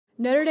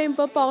Notre Dame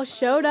football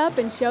showed up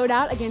and showed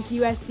out against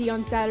USC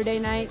on Saturday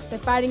night. The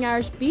Fighting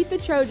Irish beat the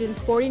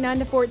Trojans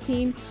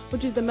 49-14,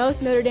 which is the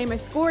most Notre Dame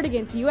has scored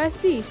against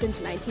USC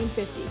since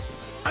 1950.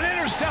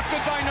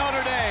 Intercepted by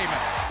Notre Dame.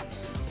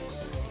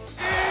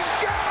 He's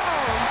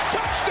gone!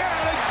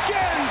 Touchdown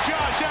again,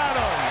 Josh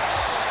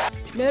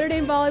Adams! Notre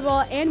Dame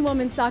volleyball and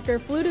women's soccer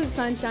flew to the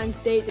Sunshine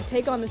State to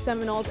take on the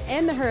Seminoles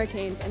and the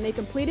Hurricanes, and they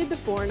completed the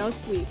 4-0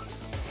 sweep.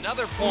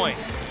 Another point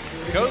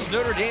goes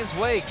Notre Dame's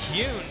way.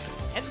 Kuhn.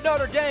 And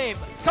Notre Dame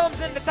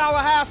comes into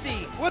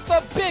Tallahassee with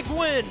a big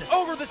win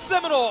over the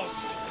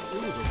Seminoles.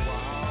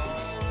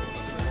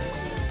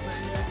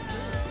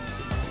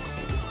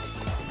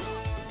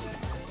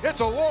 It's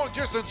a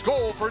long-distance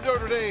goal for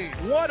Notre Dame.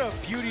 What a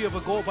beauty of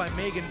a goal by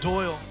Megan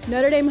Doyle.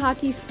 Notre Dame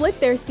hockey split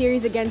their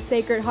series against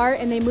Sacred Heart,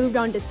 and they moved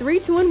on to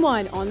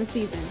 3-2-1 on the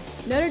season.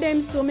 Notre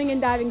Dame swimming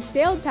and diving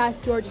sailed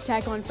past Georgia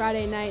Tech on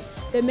Friday night.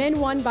 The men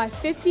won by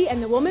 50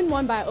 and the women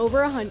won by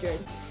over 100.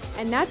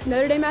 And that's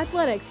Notre Dame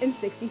athletics in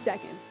 60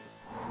 seconds.